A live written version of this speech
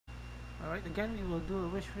Alright, again we will do a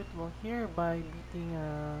wish ritual here by beating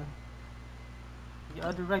the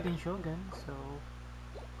other Raiden Shogun, so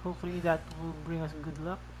hopefully that will bring us good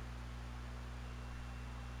luck.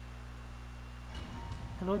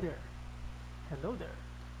 Hello there. Hello there.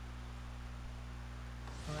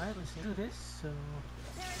 Alright, let's do this. So,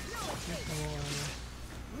 first of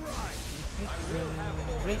all, defeat the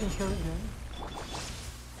Raiden Shogun.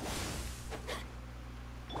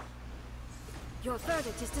 Your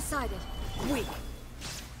verdict is decided. Weak.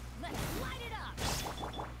 Let's light it up.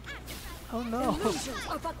 Oh no! Illusions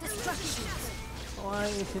are but distractions. Why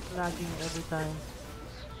is it lagging every time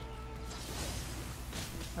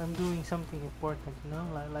I'm doing something important, you know,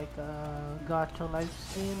 like a gacha live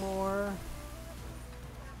stream or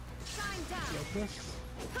Shine down. like this.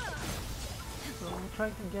 So we try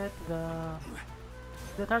to get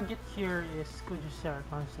the target here is Kujusera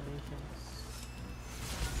constellations.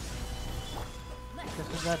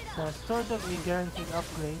 Because that's sort of a guaranteed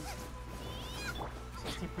upgrade.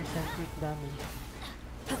 60% crit damage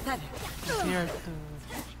Pathetic. compared to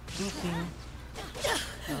losing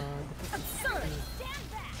the 50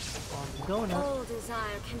 on the donut. All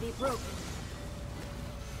desire can be broken.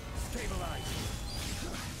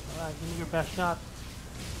 Alright, give me your best shot.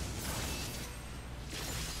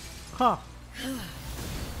 Huh!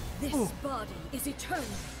 This Ooh. body is eternal.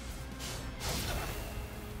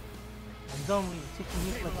 And zombie taking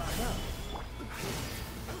hit like a shot.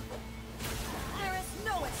 There is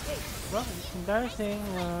no escape. Well, it's embarrassing.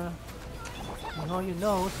 You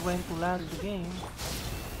knows when to lag the game.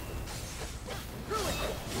 Ruin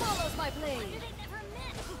follows my blade.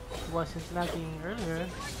 It wasn't lagging earlier.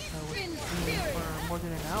 I was streaming for more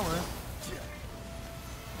than an hour.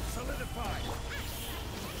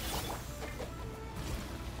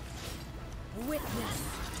 Witness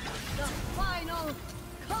the final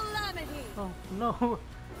calamity. Oh no!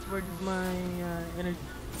 Where did my energy?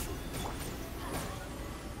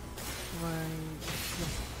 My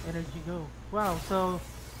energy go? Wow! So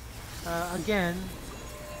again,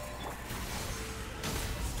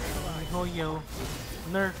 Hoyo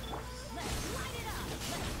nerf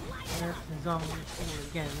the zombie tool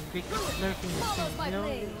again. They keep nerfing the thing. You know,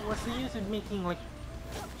 what's the use of making like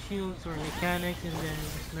shields or mechanics and then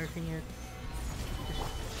just nerfing it?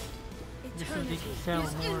 Just so they can sell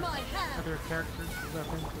is in more my hand. other characters,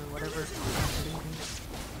 weapons, or whatever.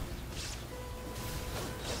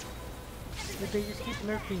 But they just keep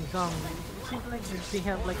nerfing zombies. It seems like they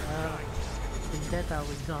have like a vendetta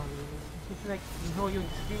with zombies. It seems like you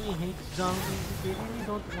just really hate zombies. They really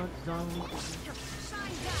don't want zombies to be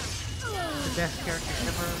the best character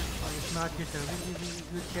ever, or if not just a really, really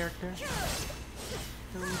good character.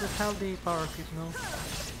 So that's how they power creep, no?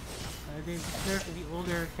 They just nerf the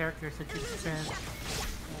older characters that you spend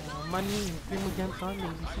money in Primogems on,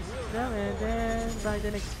 maybe CC them, and then by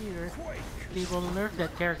the next year, they will nerf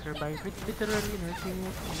that character by literally nerfing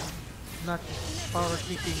it, and not just power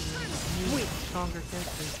creeping new, stronger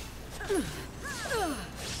characters.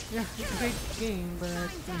 Yeah, it's a great game,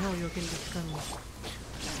 but you can just come.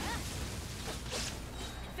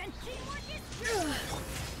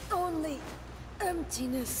 Only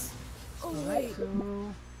emptiness. Alright,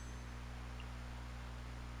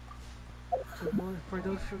 so for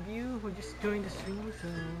those of you who just joined the stream, so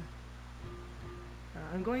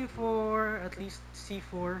I'm going for at least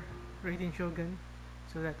C4 Raiden Shogun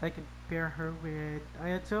so that I could pair her with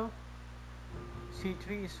Ayato.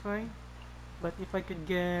 C3 is fine, but if I could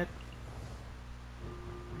get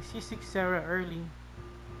C6 Sarah early,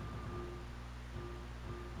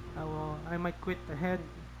 I might quit ahead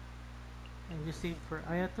and just save for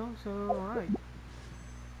Ayato. So alright.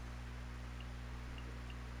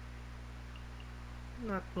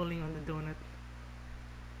 Not pulling on the donut.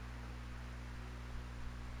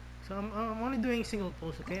 So I'm only doing single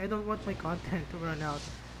pulls, okay? I don't want my content to run out.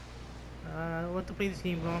 I want to play this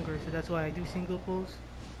game longer, so that's why I do single pulls.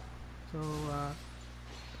 So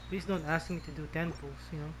please don't ask me to do 10 pulls,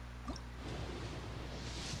 you know.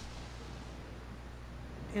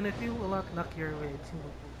 And I feel a lot luckier with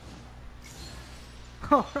single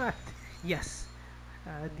pulls. Alright, yes.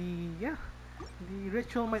 The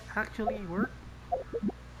ritual might actually work.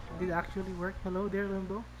 Did actually work. Hello there,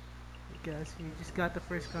 Limbo. Because we just got the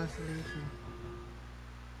first constellation.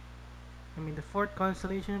 I mean the fourth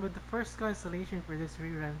constellation, but the first constellation for this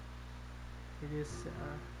rerun. For this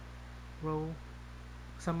row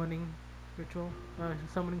summoning ritual,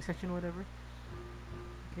 summoning session, whatever.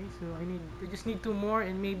 Okay, so I just need 2 more,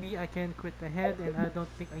 and maybe I can quit ahead. And I don't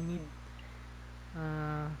think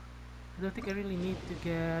I really need to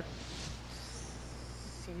get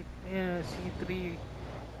C3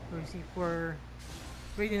 or C4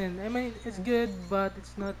 Radiant, I mean, it's good, but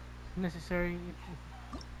it's not necessary.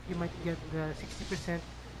 You might get the 60%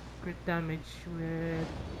 crit damage with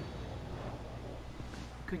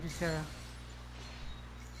Kujisera.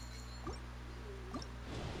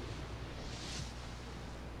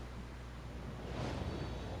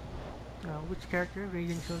 Which character?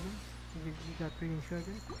 Radiant Shogun? You got Radiant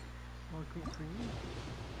Shogun? More crit for you.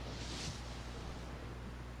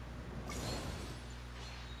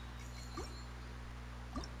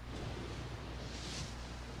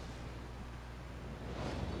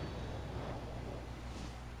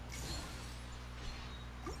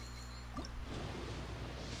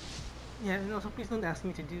 Yeah, and also please don't ask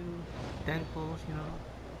me to do 10 pulls, you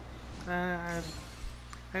know.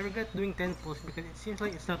 I regret doing 10 pulls because it seems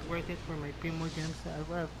like it's not worth it for my Primo Gems.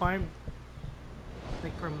 I farmed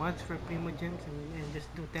like for months for Primo Gems and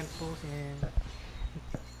just do 10 pulls and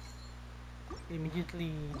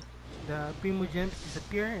immediately the Primo Gems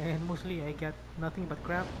disappear and mostly I get nothing but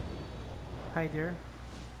crap. Hi there,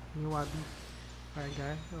 new Wabi. Alright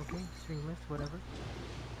guy, okay, stringless, whatever.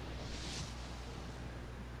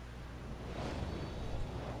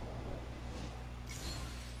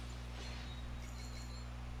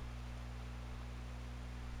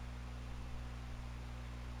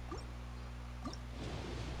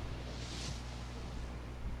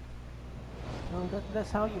 No,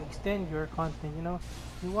 that's how you extend your content, you know.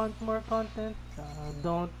 You want more content,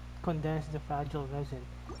 don't condense the fragile resin.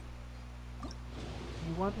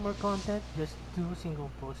 You want more content, just do single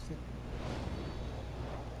post it.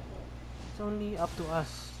 It's only up to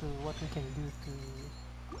us what we can do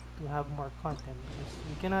to have more content because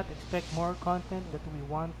we cannot expect more content that we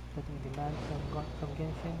want, that we demand from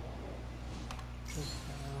Genshin. 'Cause,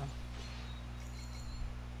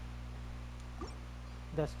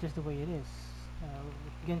 that's just the way it is.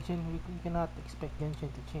 Genshin, we cannot expect Genshin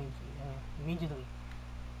to change immediately.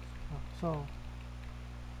 So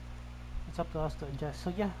it's up to us to adjust.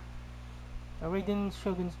 So yeah, Raiden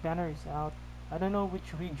Shogun's banner is out. I don't know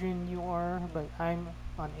which region you are, but I'm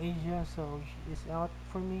on Asia, so it's out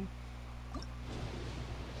for me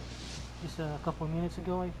just a couple minutes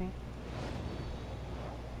ago, I think.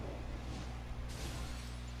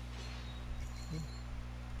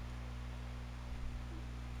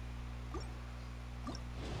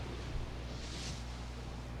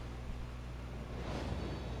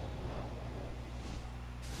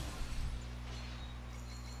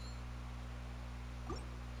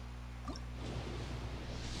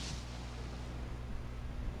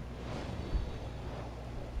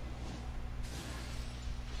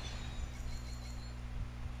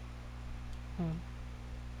 Hmm.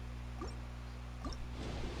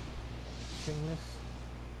 Stringless.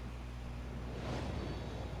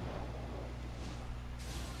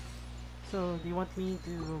 So, do you want me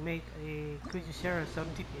to make a Kujisera sub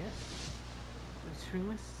DPS? With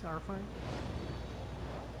stringless are fine.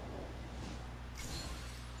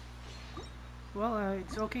 Well,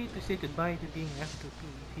 it's okay to say goodbye to being F2P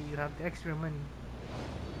if you have the extra money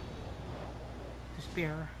to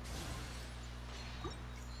spare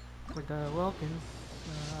for the weapons.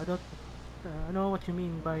 I don't I know what you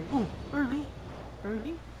mean by ooh early,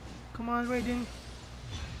 early. Come on, Raiden.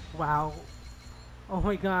 Wow. Oh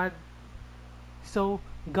my God. So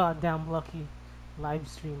goddamn lucky. Live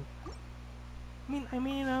stream.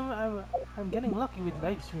 I'm getting lucky with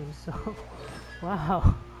live streams. So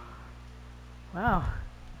wow, wow.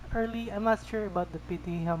 Early. I'm not sure about the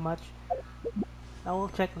PT. How much? I will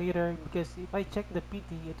check later because if I check the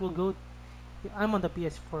PT, it will go. I'm on the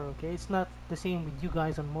PS4. Okay, it's not the same with you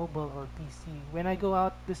guys on mobile or PC. When I go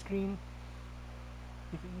out the screen,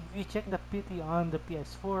 if you check the PT on the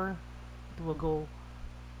PS4, it will go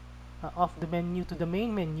off the menu to the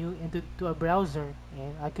main menu and to a browser,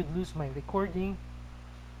 and I could lose my recording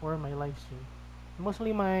or my live stream.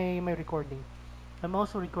 Mostly my recording. I'm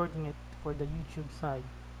also recording it for the YouTube side.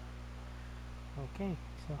 Okay,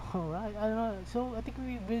 so alright, I don't know. So I think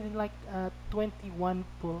we've been like 21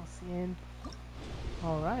 pulls in.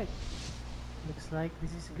 Alright, looks like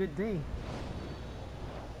this is a good day.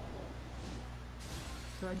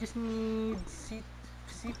 So I just need C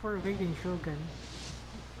for Raiden Shogun.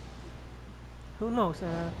 Who knows?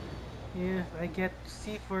 If I get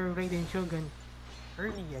C for Raiden Shogun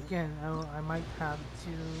early again, I might have to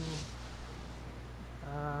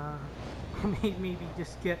maybe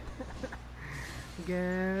just get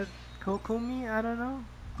Kokomi. I don't know.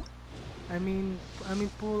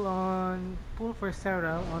 Pull for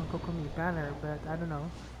Sarah on Kokomi banner, but I don't know.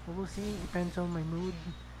 We'll see. Depends on my mood.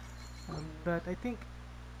 But I think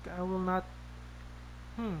I will not.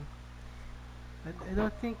 I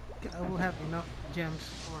don't think I will have enough gems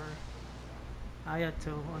for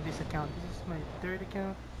Ayato on this account. This is my third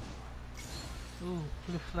account. Ooh,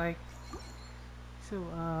 looks like so.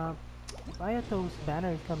 If Ayato's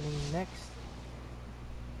banner is coming next,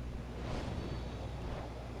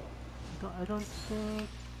 I don't think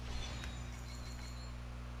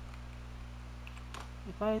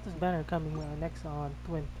if Ayato's banner coming next on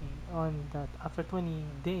 20 on that after 20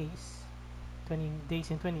 days, 20 days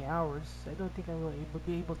and 20 hours. I don't think I will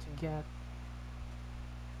be able to get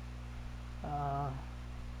uh,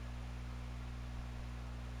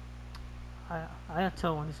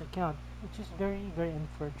 Ayato on this account, which is very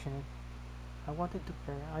unfortunate. I wanted to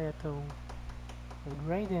pair Ayato with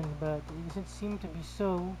Raiden, but it doesn't seem to be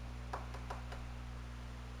so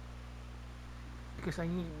because I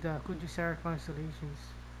need the Kujusara constellations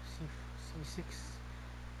C6.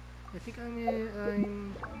 I think I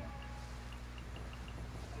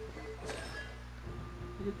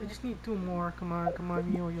just need two more. Come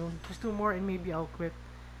on, Yo. Just two more, and maybe I'll quit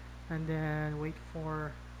and then wait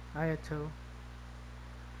for Ayato.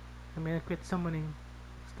 I'm gonna quit summoning,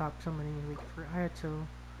 stop summoning, and wait for Ayato.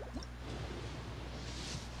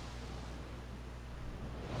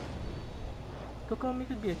 Kokomi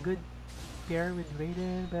could be a good pair with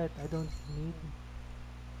Raiden, but I don't need.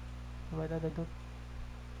 But I don't.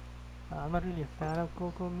 I'm not really a fan of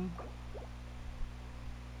Kokomi.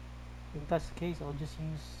 If that's the case, I'll just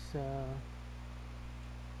use uh,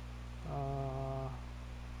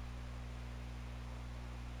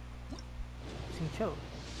 Xingqiu.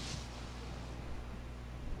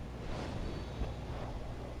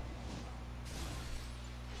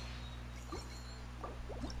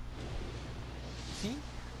 See,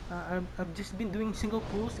 I've just been doing single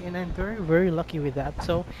pulls, and I'm very lucky with that.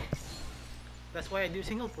 So that's why I do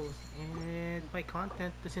single pulls, and my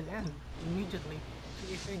content doesn't end immediately.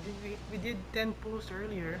 So if we did 10 pulls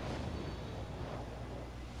earlier,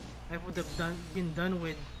 I would have been done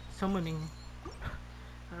with summoning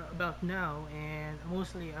about now, and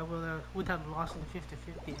mostly I would have lost in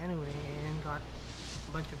 50-50 anyway and got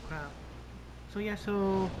a bunch of crap. So yeah,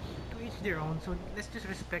 so to each their own. So let's just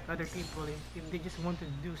respect other people if they just want to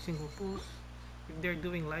do single pulls. If they're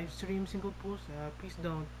doing live stream single pulls, please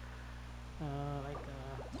don't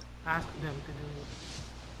ask them to do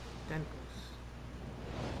 10 pulls.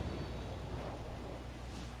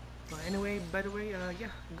 But anyway, by the way, yeah,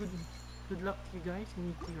 good luck to you guys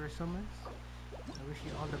and to your summons. I wish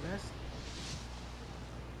you all the best.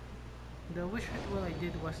 The wish ritual I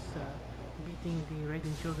did was beating the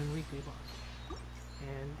Raiden Shogun weekly boss,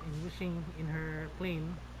 and in wishing in her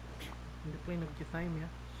plane, in the plane of Euthymia,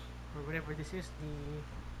 or whatever this is,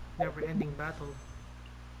 the never-ending battle,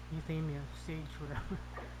 Euthymia stage, whatever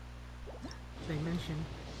dimension.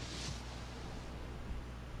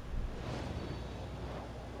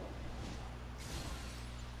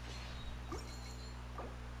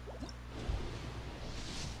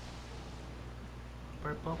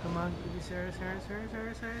 Purple, come on, could you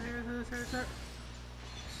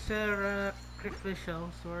sacrificial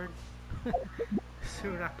sword.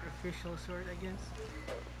 Sacrificial sword, I guess.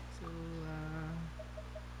 So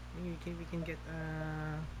maybe we can get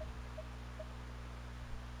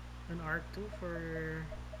an R2 for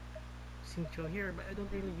Xingqiu here, but I don't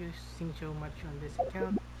really use Xingqiu much on this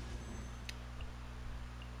account.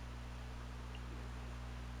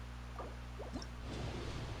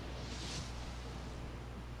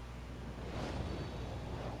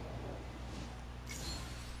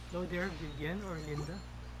 Hello there, Vivian or Linda.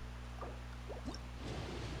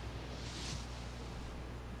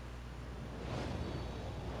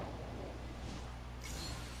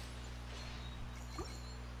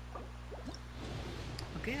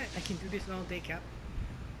 Okay, I can do this all day, Cap.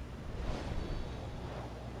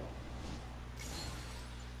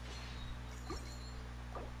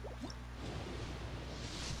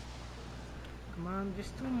 Come on,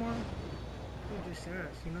 just two more. Two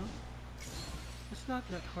Juiceras, you know? It's not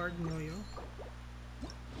that hard, Noyo.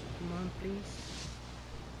 Come on, please.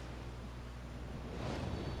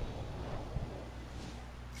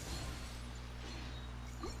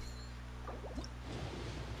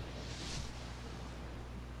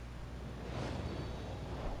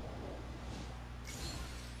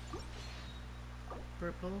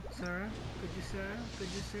 Purple, Sarah? Could you, Sarah? Could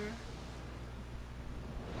you, Sarah?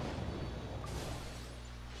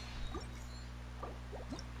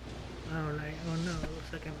 Oh no, it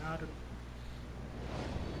looks like I'm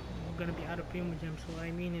gonna be out of Primo Gem, so what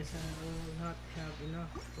I mean is I will not have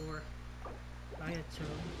enough for Ayato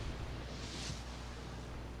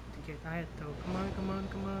to get Ayato. Come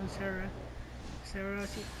on, Sarah. Sarah,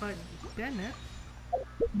 si Bennett.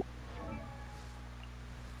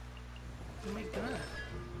 Oh my god.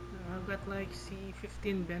 I've got got like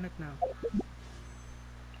C15 Bennett now.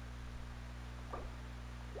 I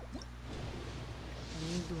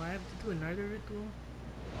mean, do I have to do another ritual?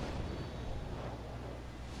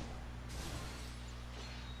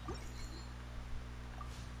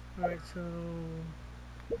 Alright, so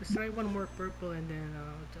let's try one more purple and then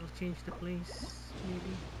I'll change the place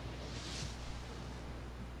maybe.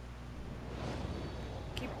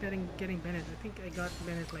 Keep getting Bennett. I think I got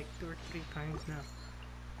Bennett like 2 or 3 times now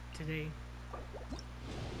today.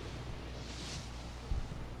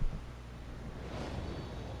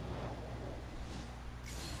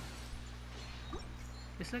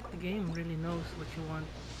 It's like the game really knows what you want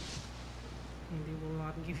and they will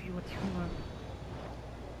not give you what you want.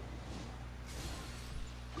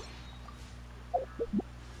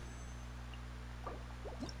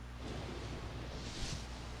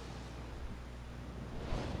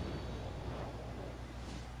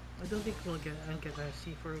 I don't think I'll get a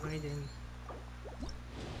C4 Raiden.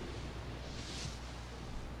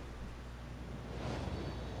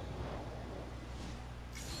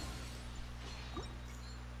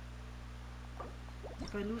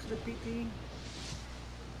 If I lose the PT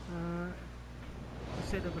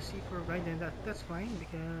instead of a C4 Raiden, that's fine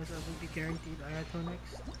because I will be guaranteed Ayato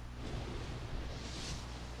next.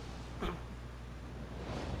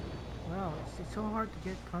 Wow, it's so hard to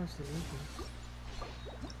get constellations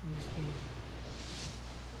in this game.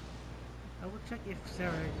 I will check if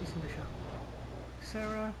Sarah is in the shop.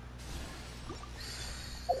 Sarah,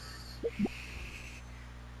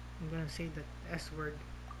 I'm gonna say that S word,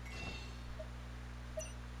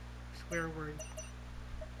 swear word.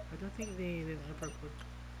 I don't think they ever put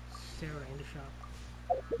Sarah in the shop.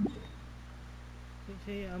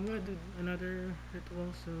 Okay, I'm gonna do another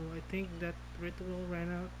ritual, so I think that ritual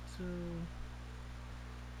ran out, so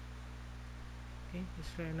okay,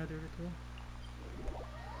 let's try another ritual.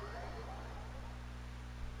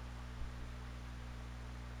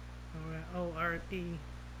 Alright, oh, RP,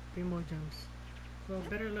 3 more gems. Well,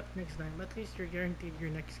 better luck next time. At least you're guaranteed your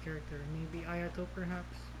next character. Maybe Ayato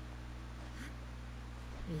perhaps?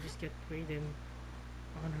 And just get Raiden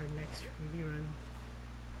on her next rerun.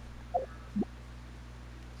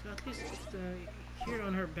 So at least here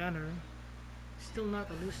on her banner, still not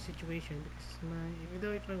a lose situation because even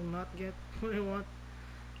though if I will not get what I want,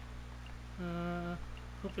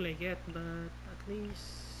 hopefully I get, but at least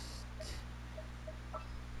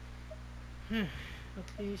you know,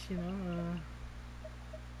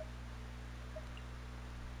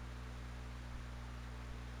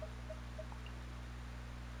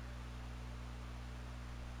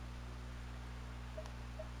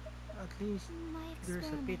 at least there's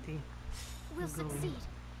a pity will going. succeed.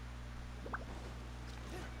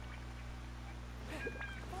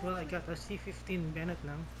 Well, I got a C15 Bennett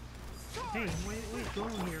now. Hey, what are you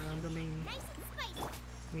going here on the main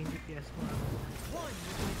DPS one?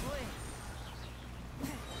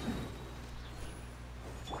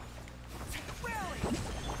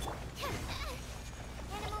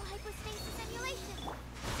 Animal hypostasis emulation.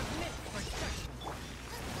 Submit for judgment.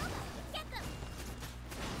 Get them.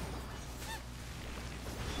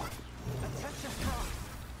 Attention strong.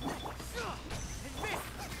 And miss.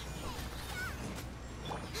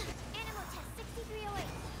 Animal test 6308.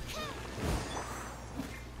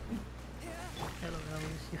 Hello,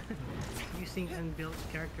 Alice. Using unbuilt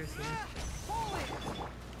characters here. Pull it.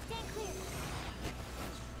 Stand clear.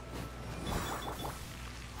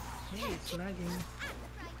 Hey, it's lagging.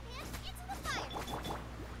 Right hand into the fire.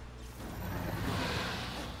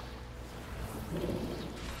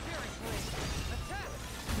 Very blade. Attack.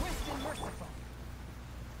 Twist and merciful.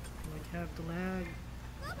 Like have the lag.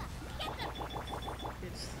 Loba, get them.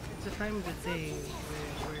 It's a time of the day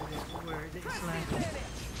where it's lagging.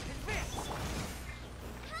 Advance.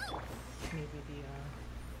 Help. Maybe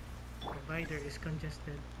the provider is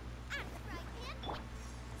congested. Right hand.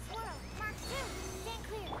 Swirl. Mark 2. Stand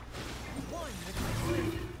clear. One with my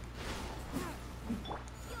blade.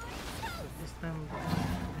 But this time of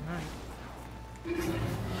the night.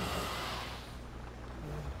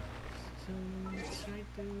 So let's try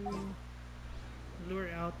to lure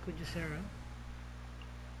out Kujusera.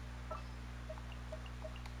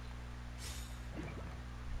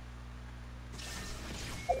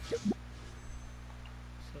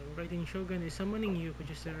 So Raiden Shogun is summoning you,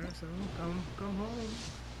 Kujusera, so come home.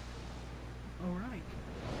 Alright.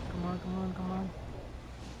 Come on.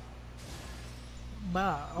 Ba,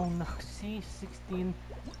 oh no, C16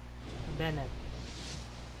 Bennett.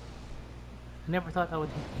 I never thought I would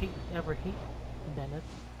ever hate Bennett.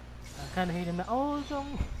 I kinda hate him now. Oh no!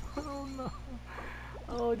 Oh no!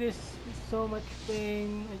 Oh, this is so much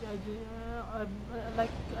pain.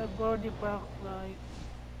 I've already brought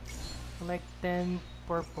like 10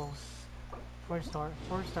 purples. 4 stars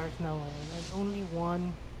now, and only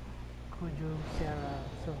one Kuju Sarah.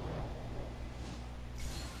 So,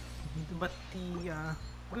 but the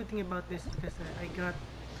good thing about this because I got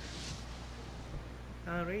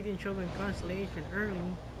Radiant Shogun Constellation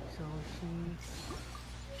early, so she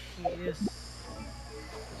is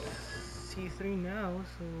C3 now.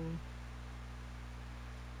 So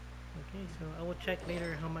okay, so I will check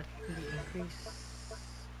later how much the increase.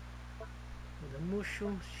 The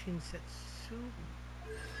Mushu Shinsetsu.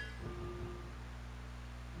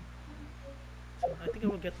 So I think I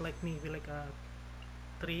will get like maybe like a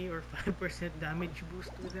 3 or 5% damage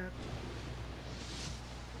boost with that.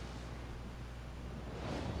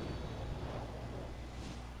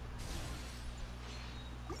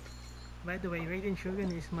 By the way, Raiden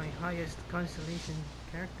Shogun is my highest constellation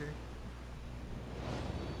character.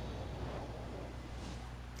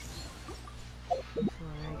 It's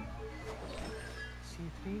like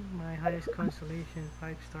C3, my highest constellation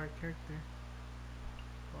 5-star character.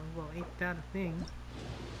 Well, ain't that a thing?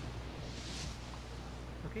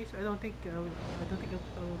 Okay, so I don't think I will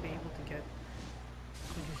be able to get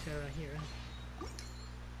Kujusera here.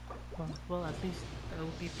 Well, at least I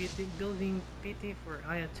will be building PT for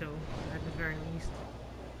Ayato at the very least.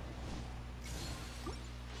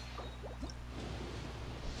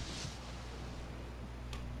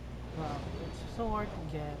 Wow, it's so hard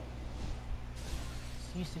to get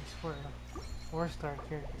C6 for a 4-star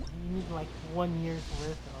character. You need like 1 year's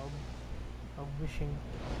worth of wishing.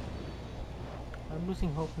 I'm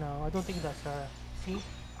losing hope now. I don't think that's see?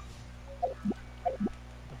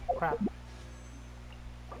 Crap.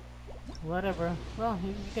 Whatever. Well,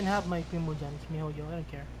 you can have my Primogems, Mihoyo. I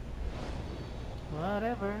don't care.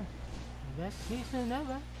 Whatever. Best season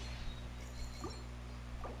ever.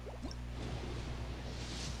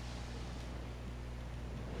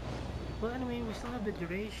 Well, anyway, we still have the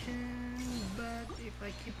duration, but if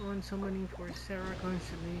I keep on summoning for Sarah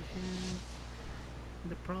Constellations,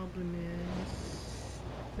 the problem is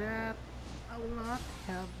that I will not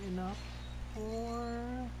have enough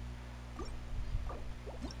for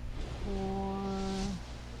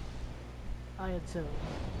Ayato.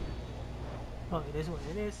 Well, it is what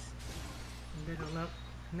it is. Better luck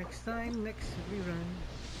next time, next rerun.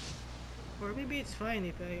 Or maybe it's fine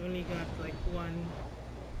if I only got like one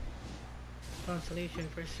constellation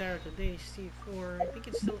for Sarah today, C4. I think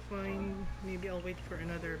it's still fine. Maybe I'll wait for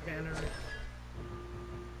another banner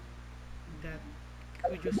that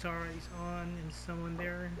Kujo Sara is on and someone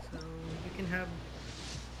there, so you can have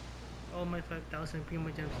all my 5,000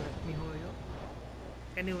 Primogems like Mihoyo.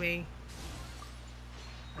 Anyway,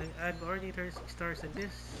 I've already 36 stars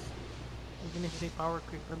Abyss. Even if they power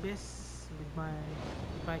creep Abyss with my,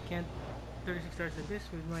 if I can't 36 stars Abyss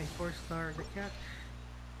with my 4-star the cat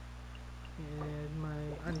and my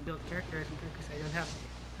unbuilt characters because I don't have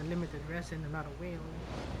unlimited resin, I'm not a whale.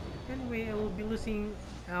 Anyway, I will be losing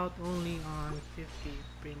out only on 50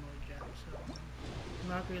 Primogems, so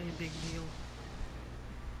not really a big deal.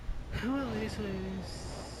 Well, it is what it is.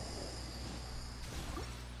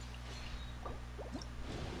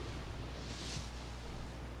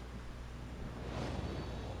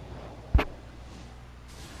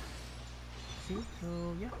 See, so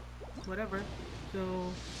yeah, whatever. So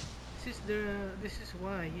this is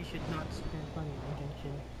why you should not spend money on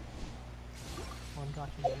Genshin on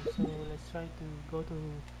Gacha games. So let's try to go to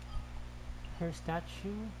her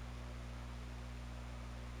statue.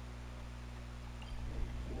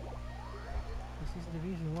 This is the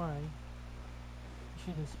reason why you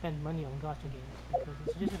shouldn't spend money on Gacha games, because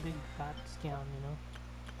it's just a big fat scam, you know.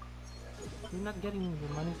 You're not getting your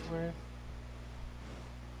money's worth.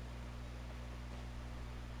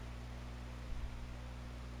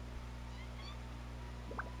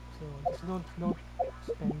 So just don't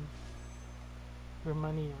spend your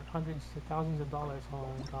money or hundreds to thousands of dollars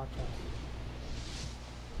on gachas.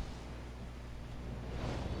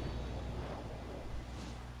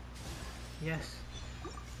 Yes,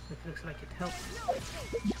 it looks like it helped.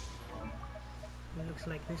 It looks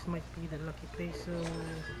like this might be the lucky place, so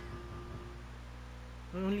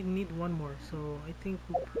I only need one more, so I think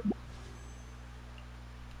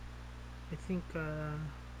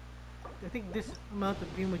this amount of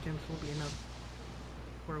Primogems will be enough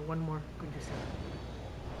for one more Kujusera.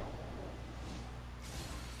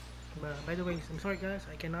 But by the way, I'm sorry guys,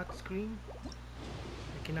 I cannot scream.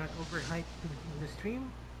 I cannot overhype the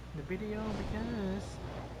stream, the video, because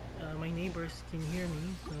my neighbors can hear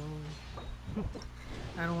me, so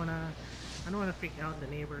I don't wanna freak out the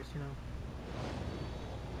neighbors, you know.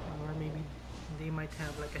 or maybe they might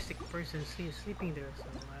have like a sick person sleeping there. So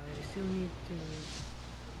I still need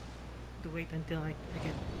to wait until I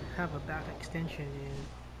can have a back extension and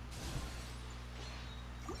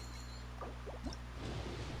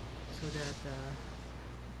so that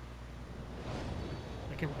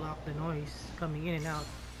I can block the noise coming in and out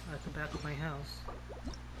at the back of my house.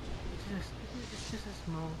 It's just a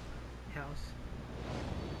small house.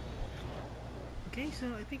 Okay, so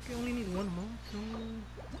I think we only need one more. So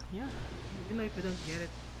yeah, even though if I don't get it,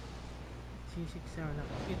 G6 or not,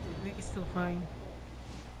 I think it's still fine.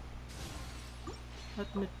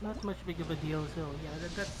 Not much big of a deal. So yeah,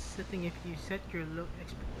 that's the thing. If you set your low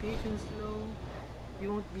expectations low,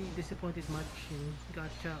 you won't be disappointed much in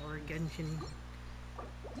gacha or Genshin,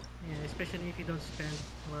 yeah, especially if you don't spend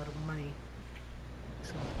a lot of money.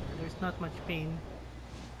 So there's not much pain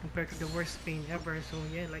compared to the worst pain ever. So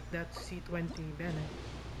yeah, like that C20 Bennett,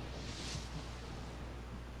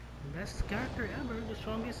 best character ever, the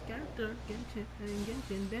strongest character,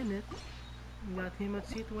 Genshin Bennett. Got him at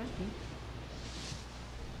C20.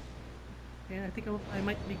 And I think I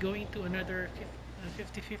might be going to another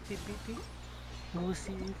 50-50 PT. We'll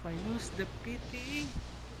see if I lose the PT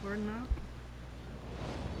or not.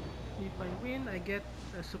 If I win, I get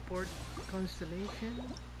a support constellation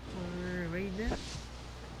or Raiden.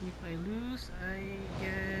 If I lose, I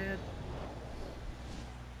get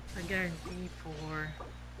a guarantee for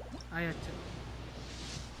Ayato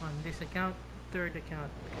on this account, third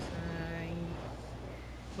account, because I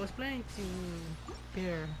was planning to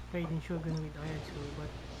pair Raiden Shogun with Ayato, but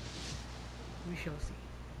we shall see.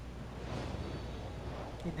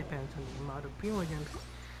 It depends on the amount of Primo Gems.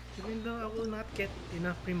 Even though I will not get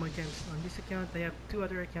enough Primo Gems on this account, I have two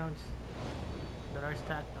other accounts that are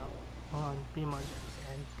stacked up on Primo Gems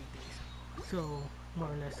and PTs. So, more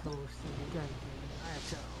or less will still be guaranteed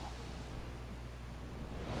Ayato.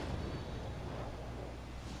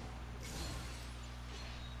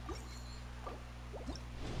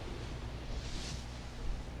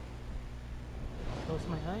 Close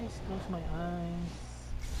my eyes, close my eyes.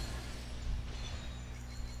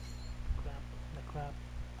 Crap, the crap.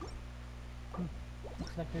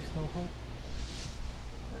 Looks like there's no hope.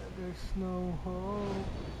 There's no hope.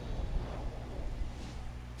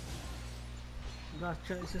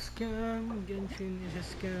 Gacha is a scam. Genshin is a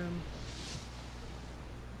scam.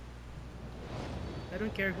 I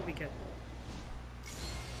don't care who we get.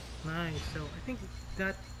 Nice. So I think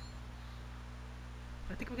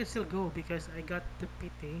we can still go because I got the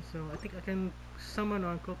PT. So I think I can summon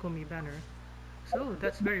on Kokomi banner. So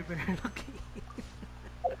that's very lucky.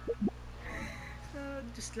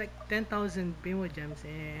 Just like 10,000 Primo Gems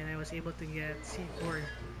and I was able to get C4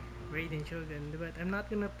 Raiden Shogun, but I'm not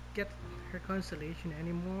gonna get her constellation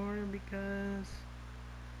anymore because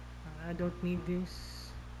I don't need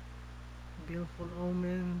this. Baleful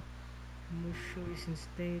Omen, Mushu is in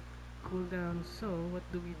state cooldown, so what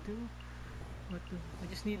do we do? I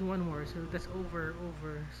just need one more, so that's over.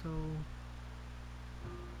 So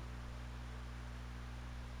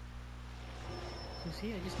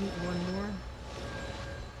see, I just need one more.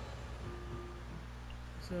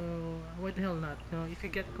 So why the hell not? No, if you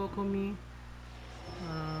get Kokomi,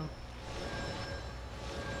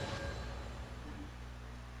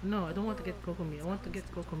 no, I don't want to get Kokomi. I want to get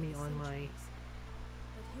Kokomi on my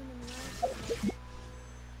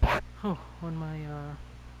on my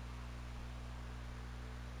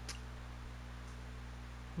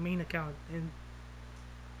main account and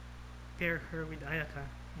pair her with Ayaka,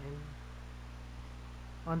 and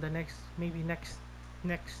on the next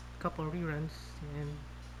couple reruns and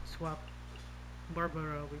swap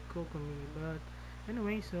Barbara with Kokomi. But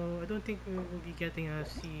anyway, so I don't think we will be getting a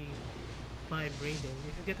C5 Raiden.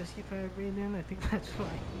 If you get a C5 Raiden, I think that's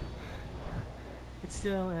fine. It's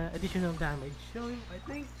still additional damage. So I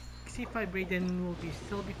think C5 Raiden will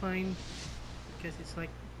still be fine because it's like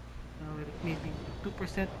maybe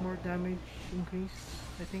 2% more damage increase.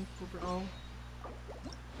 I think overall,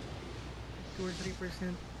 2 or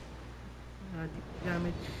 3%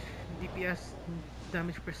 damage, DPS,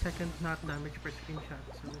 damage per second, not damage per screenshot.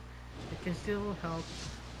 So it can still help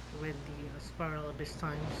with the spiral abyss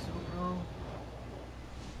times overall.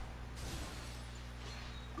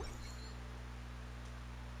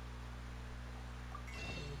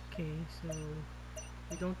 Okay, so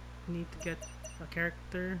we don't need to get a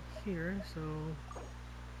character here, so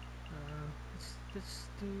let's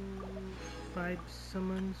do 5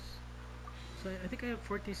 summons. So I think I have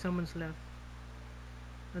 40 summons left.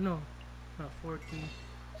 No, not 40.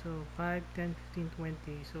 So 5, 10, 15,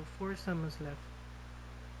 20. So 4 summons left.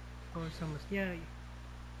 4 summons. Yeah,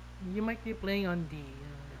 you might be playing on the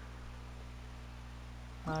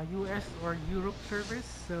US or Europe servers.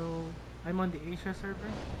 So I'm on the Asia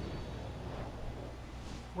server.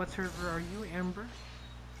 What server are you, Amber?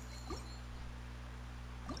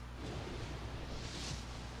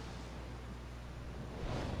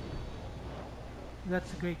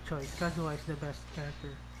 That's a great choice. Kazuha is the best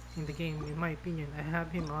character in the game, in my opinion. I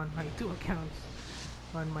have him on my two accounts,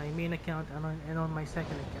 on my main account and on my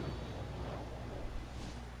second account.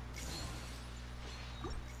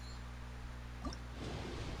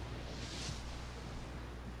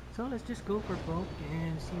 So let's just go for broke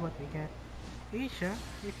and see what we get. Asia,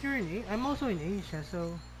 if you're in I'm also in Asia,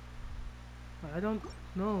 so I don't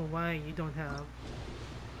know why you don't have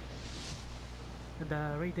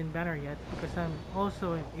the Raiden banner yet, because I'm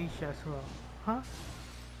also in Asia as well. Huh?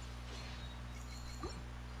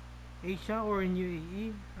 Asia or in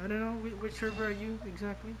UAE? I don't know which server are you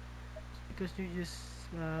exactly, because you just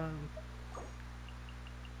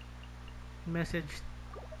messaged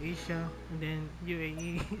Asia and then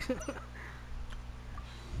UAE.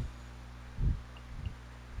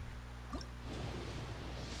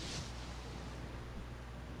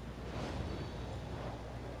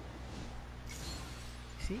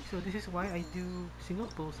 See, so this is why I do single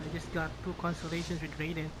pulls. I just got two constellations with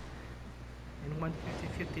Raiden and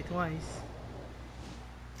 150-50 twice.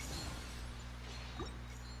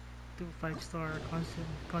 Two 5-star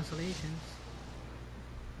constellations.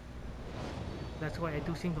 That's why I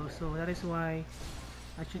do singles. So that is why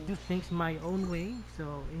I should do things my own way.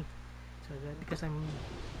 So that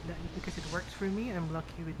because it works for me, I'm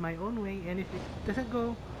lucky with my own way. And if it doesn't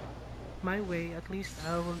go my way, at least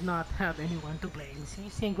I will not have anyone to blame. See,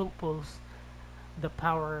 single pulls, the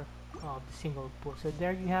power of the single pull. So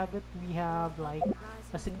there you have it. We have like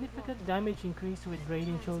a significant damage increase with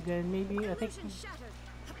Raiden Shogun. Maybe I think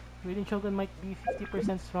Raiden Shogun might be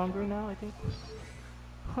 50% stronger now, I think.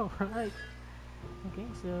 Alright. Okay,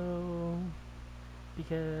 so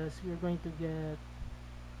because we're going to get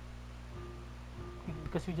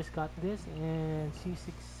because we just got this and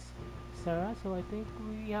C6 Sarah, so I think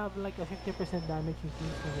we have like a 50% damage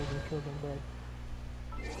increase from Raiden Shogun, but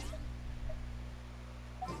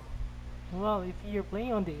well, if you're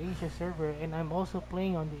playing on the Asia server and I'm also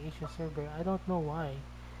playing on the Asia server, I don't know why.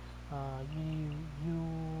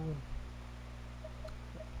 You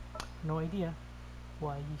no idea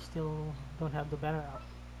why you still don't have the banner up.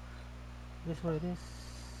 That's what it is.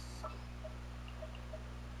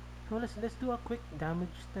 So let's do a quick damage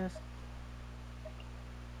test.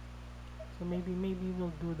 So maybe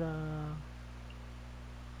we'll do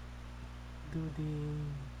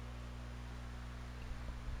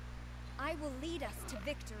I will lead us to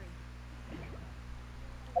victory.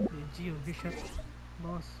 the Geo Bishop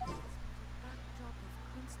boss. Backdrop of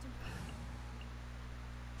constant.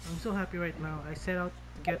 I'm so happy right now. I set out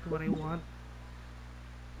to get what I want.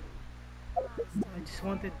 I just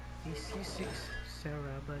wanted a C6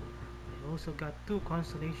 Sarah, but I also got two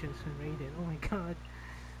constellations from Raiden. Oh my god.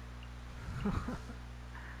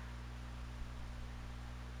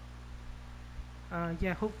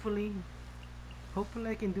 Yeah, hopefully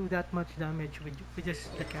I can do that much damage with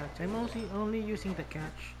just the catch. I'm only using the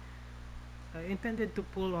catch. I intended to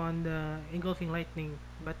pull on the engulfing lightning,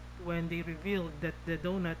 but when they revealed that the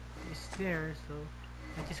donut is there, so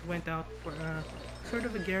I just went out for a sort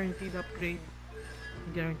of a guarantee upgrade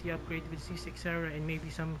with C6 Sarah and maybe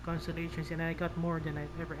some constellations, and I got more than I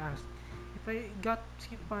ever asked. If I got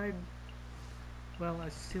C5, well,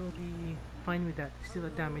 I'd still be fine with that. Still a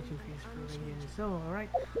damage increase for Radiant. So, alright,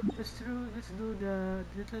 let's do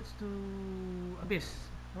Abyss.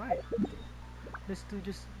 Alright, let's do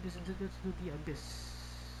the Abyss.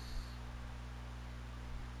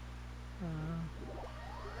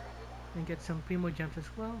 And get some Primo gems as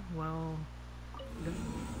well while the,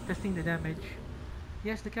 testing the damage.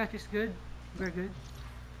 Yes, the catch is good, very good.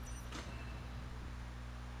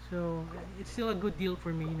 So it's still a good deal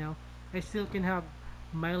for me now. I still can have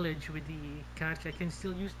mileage with the catch. I can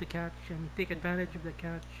still use the catch and take advantage of the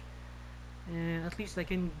catch. And at least I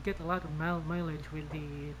can get a lot of mileage with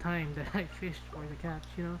the time that I fished for the catch,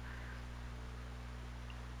 you know.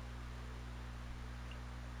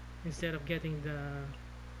 Instead of getting the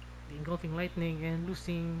engulfing lightning and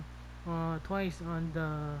losing twice on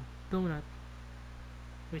the donut,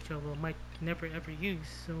 which I might never ever use.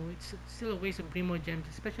 So it's still a waste of Primo gems,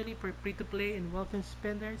 especially for free to play and weapon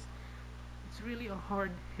spenders. It's really a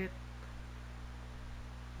hard hit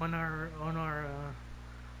on our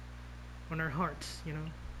hearts, you know,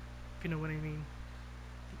 if you know what I mean.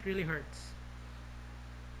 It really hurts.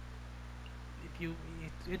 If you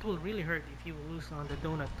it will really hurt if you lose on the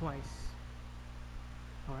donut twice.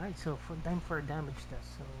 Alright, so time for a damage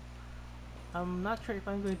test. So I'm not sure if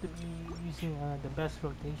I'm going to be using the best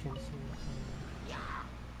rotations here. So,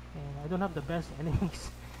 and I don't have the best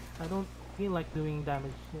enemies. I don't feel like doing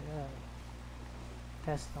damage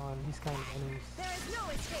test on these kind of enemies. There is no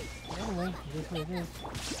escape. Anyway, this is what it is.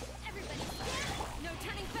 Everybody stand. No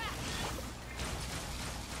turning back.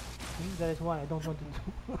 See, that is why I don't want to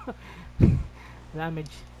do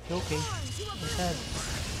damage showcase instead.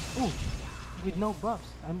 Ooh, with no buffs,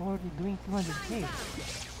 I'm already doing 200k.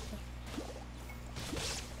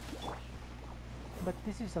 But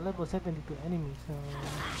this is a level 72 enemy, so I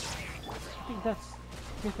think that's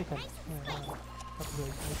significant upgrade,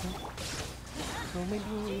 I think. So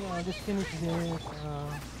maybe just finish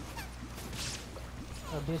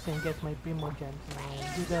this and get my Primordial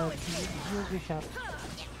and do the jewelry shop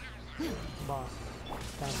boss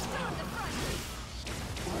time.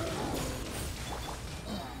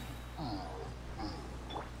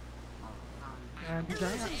 Did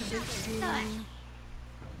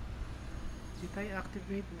I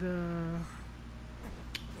activate Can't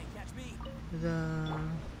catch me. the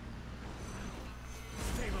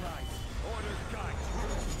Stabilize. Orders guide.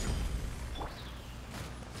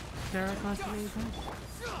 Terra constellations?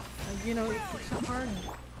 You know, it's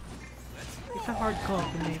a hard call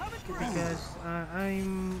to make because I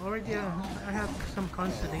have some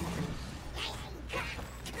constellations.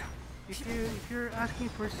 If you're asking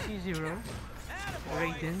for C0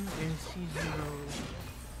 Raiden and C0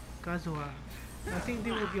 Kazuha, I think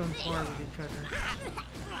they will be on par with each other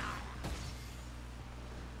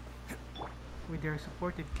with their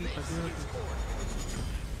supported capabilities.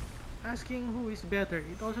 Asking who is better,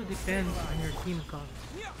 it also depends on your team count.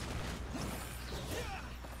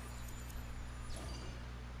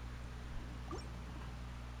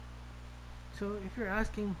 So if you're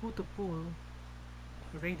asking who to pull,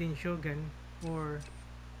 Raiden Shogun or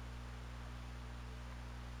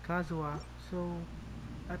Kazuha, so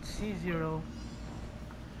at C0,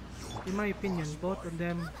 in my opinion, both of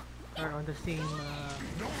them are on the same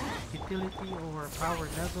utility or power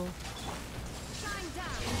level.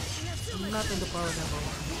 Not on the power level,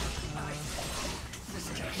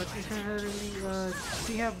 but necessarily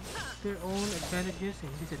they have their own advantages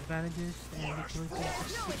and disadvantages and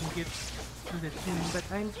utilities they can give to the team. But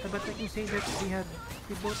I can say that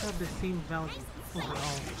they both have the same value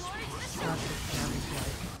overall, not just damage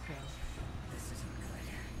wise.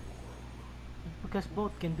 Because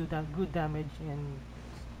both can do that good damage and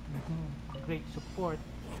great support.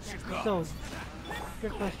 So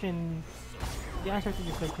your question, the answer to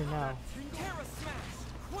your question now,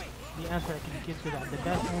 the answer I can give to that, the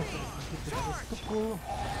best answer I can give to that is to pull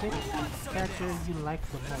which character you like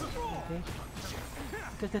the most, okay?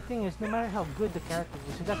 Because the thing is, no matter how good the character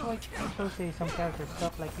is, so that's why people say some characters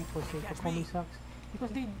suck, like people say Kokomi sucks,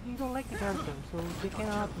 because they don't like the character, so they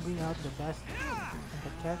cannot bring out the best of the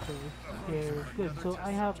character if they're good. So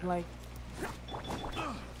I have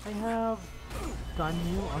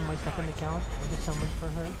Ganyu on my second account. I just summoned for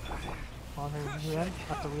her on her UN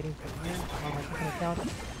after waiting for a year on my second account.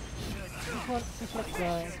 This one is like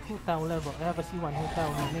the Hu Tao level. I have a C1 Hu Tao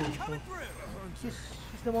on my main, so she's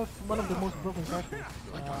one of the most broken characters.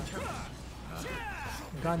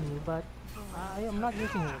 Ganyu, but I am not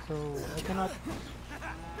using her, so I cannot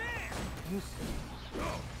use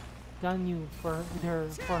Ganyu for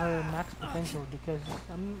her max potential because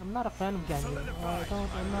I'm not a fan of Ganyu.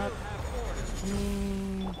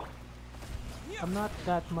 I'm not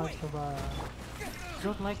that much of a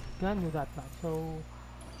don't like Ganyu that much, so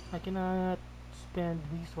I cannot spend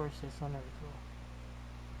resources on her. So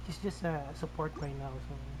she's just a support right now.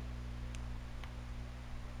 So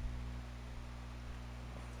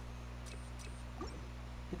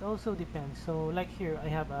it also depends. So like here, I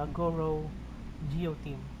have a Goro Geo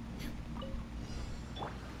team.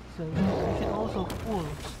 So you should also pull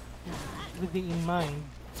with the in mind.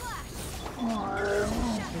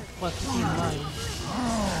 What's in mind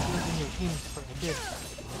using your teams for a bit.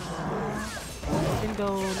 Even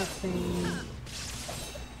though, let's say,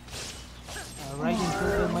 Raiden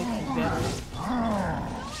Shogun might be better,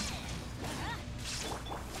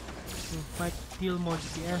 it might deal more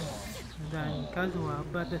DPS than Kazuha,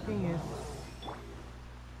 but the thing is,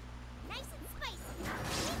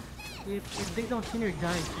 if they don't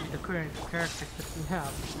synergize with the current characters that we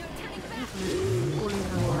have, it's usually pulling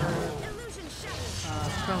our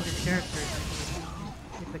strongest characters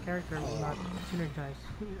if the character will not synergize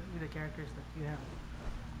with the characters that you have,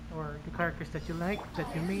 or the characters that you like,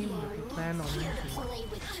 that you main, that you plan on using. Let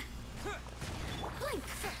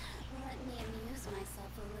me amuse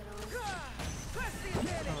myself a little.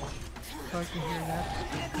 Sorry to hear that.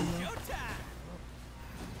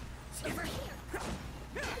 Over here.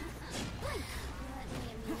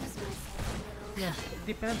 yes, it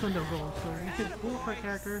depends on the role. So you should pull for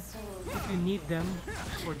character if you need them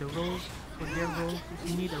for the roles, for their roles. If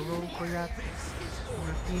you need a role for that for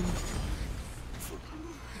your team,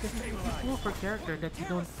 because if you pull for character that you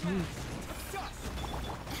don't need,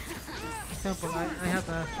 for example, I have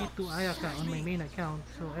a C2 Ayaka on my main account,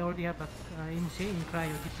 so I already have a insane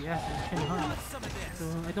cryo DPS and Shenhan. So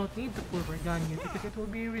I don't need to pull for Ganyu because it will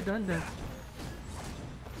be redundant.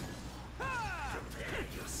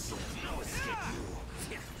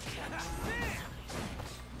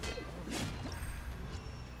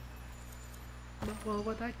 But, well,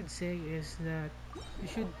 what I could say is that you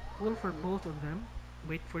should pull for both of them.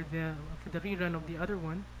 Wait for the rerun of the other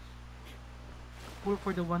one. Pull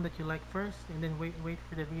for the one that you like first, and then wait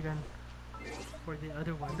for the rerun for the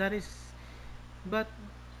other one. That is, but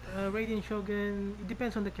Raiden Shogun, it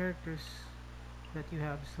depends on the characters that you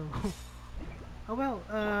have. So, oh well,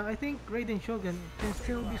 I think Raiden Shogun can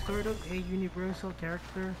still be sort of a universal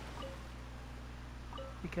character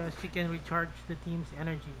because she can recharge the team's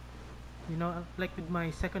energy. You know, like with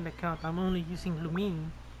my second account, I'm only using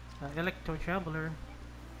Lumine, Electro Traveler,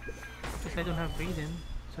 because I don't have Raiden,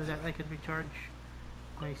 so that I could recharge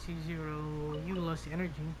my C0 Euless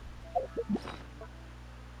energy.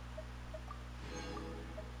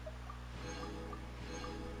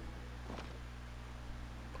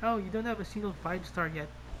 Oh, you don't have a single 5-star yet.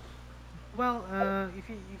 Well, if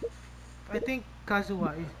I think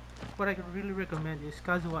Kazuha is what I could really recommend is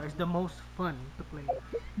Kazuha is the most fun to play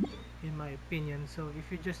in my opinion. So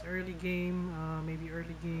if you're just early game, maybe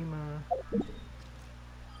early game,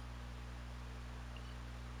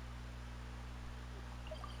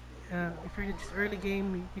 if you're just early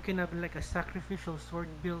game, you can have like a sacrificial sword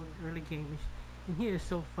build early game. And here is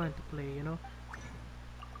so fun to play. You know,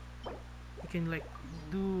 you can like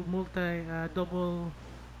do double.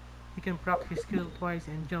 You can proc his skill twice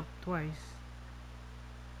and jump twice.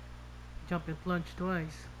 Jump and plunge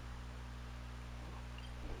twice.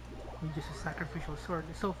 With just a sacrificial sword.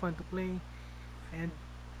 It's so fun to play, and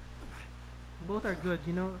both are good.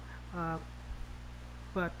 You know,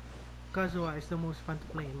 but Kazuha is the most fun to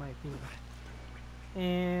play in my opinion.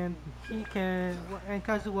 And and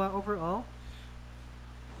Kazuha overall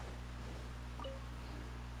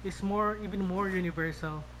is even more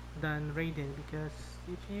universal than Raiden because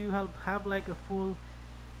if you have like a full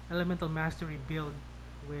elemental mastery build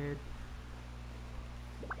with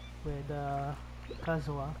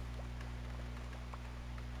Kazuha,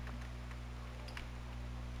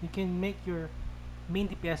 you can make your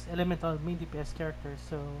elemental main DPS character,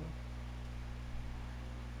 so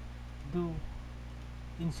do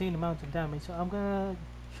insane amounts of damage. So I'm gonna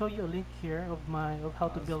show you a link here of how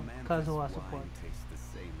to build Kazuha support.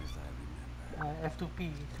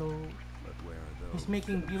 F2P. So he's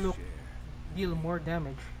making deal more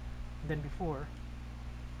damage than before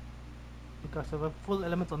because of a full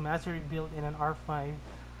elemental mastery build in an R5.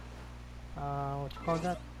 What you call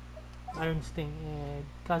that? Iron Sting. And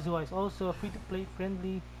Kazuha is also free to play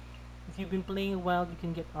friendly. If you've been playing a while, you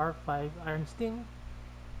can get R5 Iron Sting.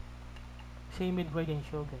 Same with Raiden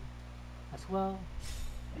Shogun as well.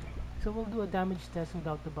 So we'll do a damage test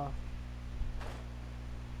without the buff.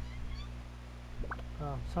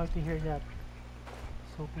 Sorry to hear that,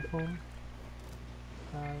 Soapy Foam.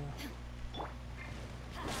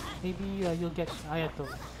 Maybe you'll get Ayato.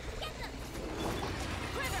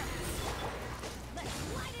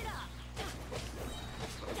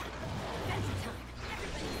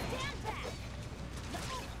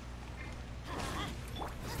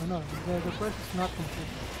 Oh no, the burst is not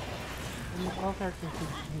complete. I mean, all characters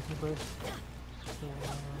should use the burst. So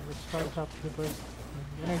let's start up the burst.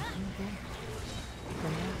 Energy.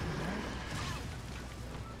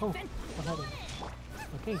 Oh, what happened?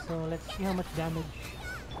 Okay, so let's see how much damage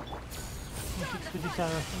 6 to this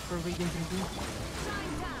Super Raiden can do.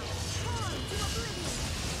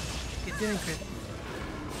 It didn't crit.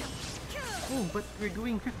 Oh, but we're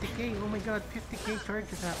doing 50k. Oh my god, 50k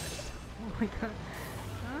charge attack. Oh my god.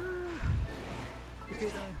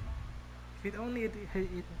 If it only it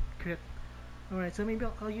crit. Alright, so maybe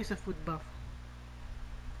I'll use a food buff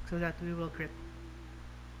so that we will crit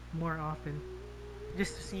more often,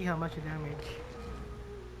 just to see how much damage.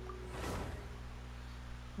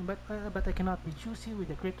 But I cannot be choosy with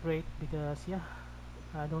the crit rate because yeah,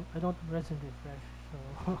 I don't resin refresh.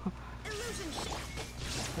 So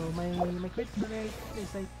so my crit rate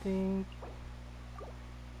is I think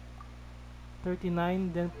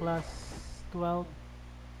 39, then plus 12,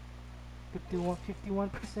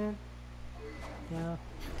 51%. Yeah.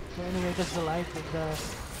 So anyway, that's the life of the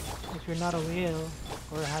if you're not a whale.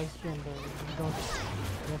 or high spender, you don't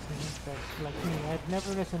lessen effect. Like me, I've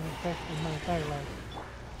never lessened effect in my entire life.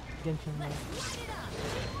 Genshin Life.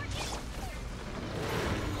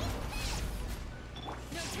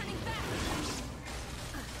 No turning back.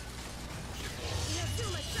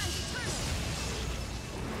 Inazuma shines eternal.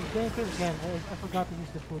 Going first again, I forgot to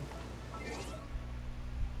use the food.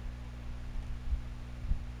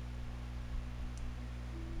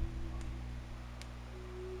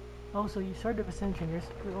 Also, you Sword of Ascension,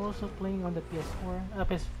 you're also playing on the PS4,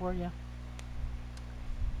 PS4, yeah.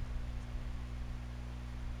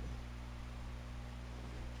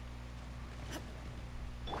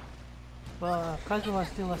 Well, Kazuha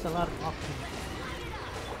still has a lot of options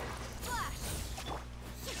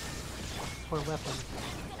for weapons.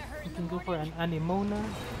 You can go for an Anemona,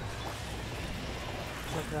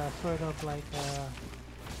 like a sort of like a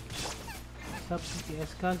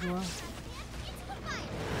sub-CPS Kazuha.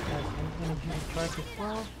 Has an energy recharge as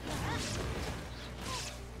well.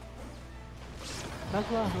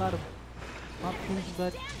 Kazuha has a lot of options,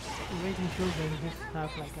 but Raising Children just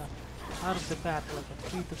have like a out of the bat, like a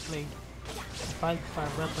free-to-play 5-star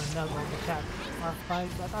weapon now on the chat. R5,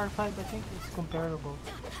 but R5 I think it's comparable.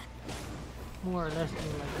 More or less to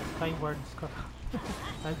like a Skyward Scar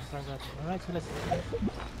 5-star weapon. Alright, so let's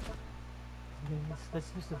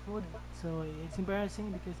use the food. So it's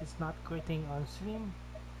embarrassing because it's not critting on stream.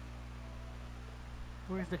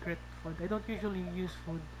 Where's the crit food? I don't usually use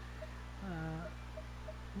food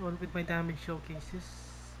with my damage showcases.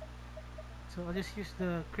 So I'll just use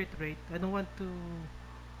the crit rate. I don't want to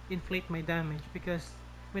inflate my damage because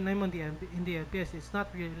when I'm on the in the abyss, it's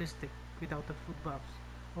not realistic without the food buffs.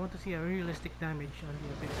 I want to see a realistic damage on the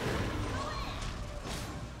abyss.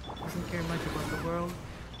 I don't care much about the world.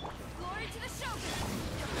 Glory to the Shogun.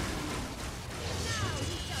 Now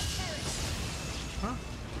he shall perish. Huh?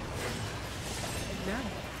 Lag.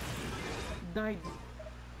 Died.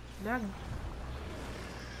 Lag.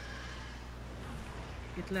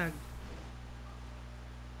 It lagged.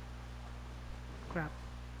 Crap.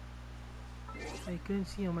 I couldn't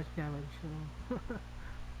see how much damage, so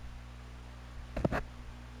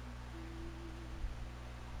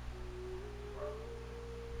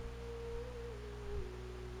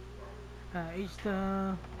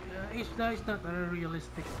H-Da is not a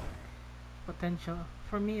realistic potential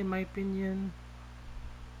for me, in my opinion.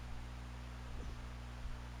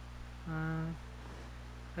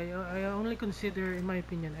 I only consider, in my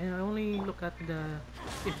opinion, I only look at the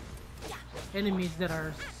if enemies that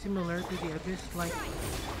are similar to the abyss, like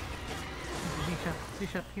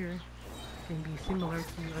Bishop here can be similar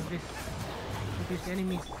to abyss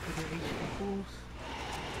enemies with their HP pools.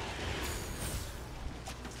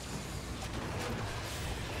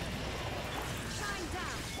 Shine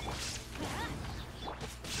down.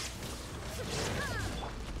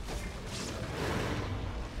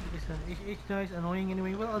 Each guy is annoying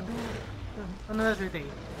anyway. Well, I'll do another day.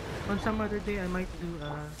 On some other day, I might do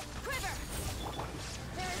Quiver.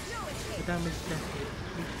 There is no the escape. damage test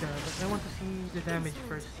each but I want to see the damage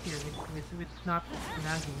first here with not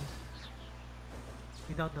lagging,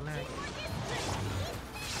 without the lag.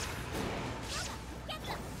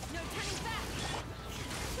 No turning back.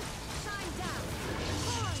 Shine down.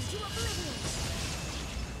 Torn to oblivion.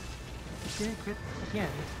 Okay, crit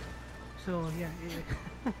again. So yeah,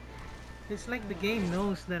 it's like the game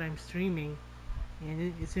knows that I'm streaming,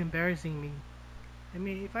 and it's embarrassing me. I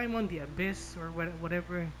mean, if I'm on the abyss or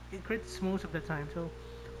whatever, it crits most of the time. So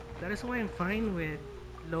that is why I'm fine with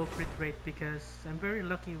low crit rate, because I'm very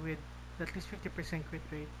lucky with at least 50% crit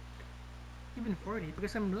rate, even 40,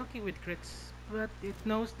 because I'm lucky with crits. But it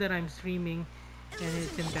knows that I'm streaming, and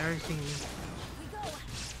it's embarrassing me. We go.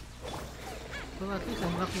 Well, at least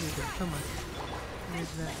I'm lucky with it so much.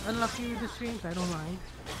 Unlucky with the streams, I don't mind.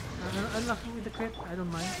 Unlucky with the crit, I don't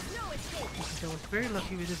mind. There is no escape. Because I was very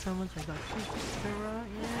lucky with the summons. I got 3 Terra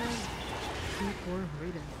and 2 for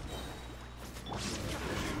Raiden.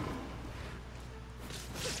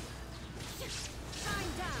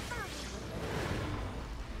 Shine down.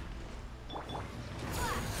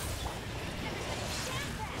 Flash. Everybody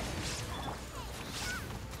stand back.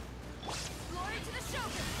 Glory to the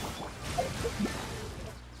Shogun.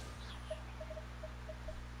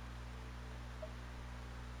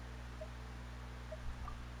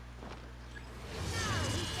 Now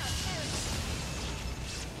he shall perish.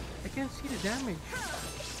 I can't see the damage.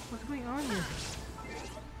 What's going on here?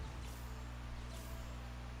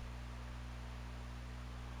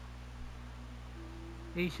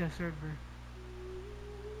 Asia server.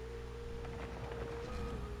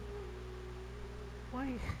 Why?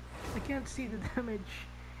 I can't see the damage.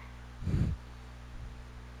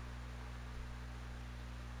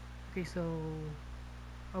 Okay, so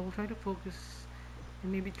I will try to focus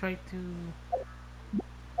and maybe try to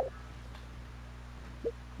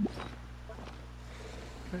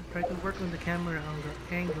work on the camera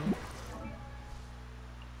angle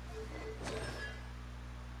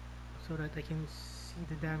so that I can see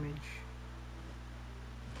the damage.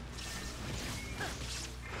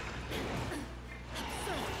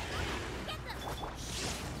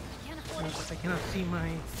 Can't afford it. But I cannot see my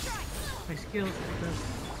skills because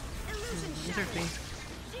Illusion the shattered. interface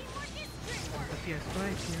Teamwork is of the teamwork. PS5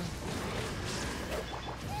 here.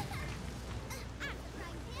 Let's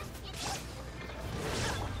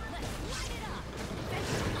light it up.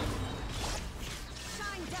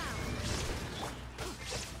 Shine down.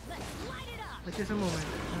 Let's light it up. But just a moment,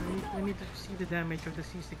 I need to see the damage of the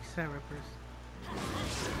C6 Sarah first.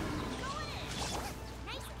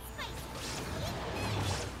 Nice and spicy.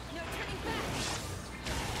 No turning back.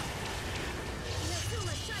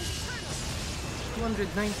 Inazuma shines eternal.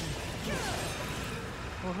 290.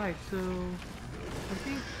 Alright, so I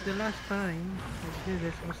think the last time I did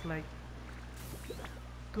this was like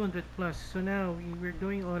 200 plus. So now we're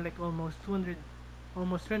doing like almost 200,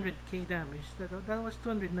 almost 300k damage. That was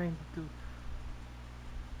 292.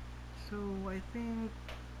 So I think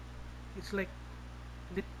it's like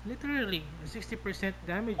literally a 60%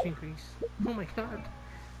 damage increase. Oh my god.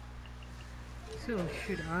 So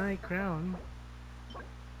should I crown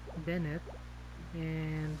Bennett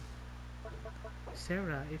and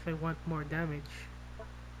Sarah if I want more damage?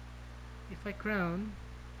 If I crown,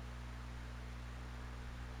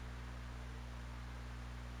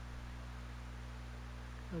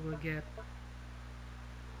 I will get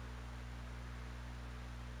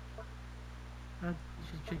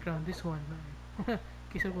should crown this one in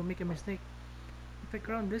case I will make a mistake. If I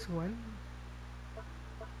crown this one,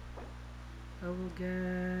 I will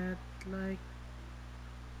get like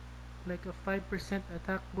a 5%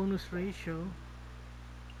 attack bonus ratio,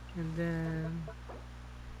 and then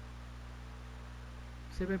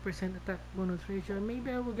 7% attack bonus ratio.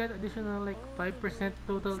 Maybe I will get additional like 5%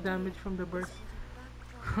 total damage from the burst.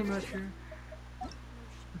 I'm not sure.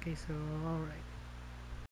 Okay, so alright.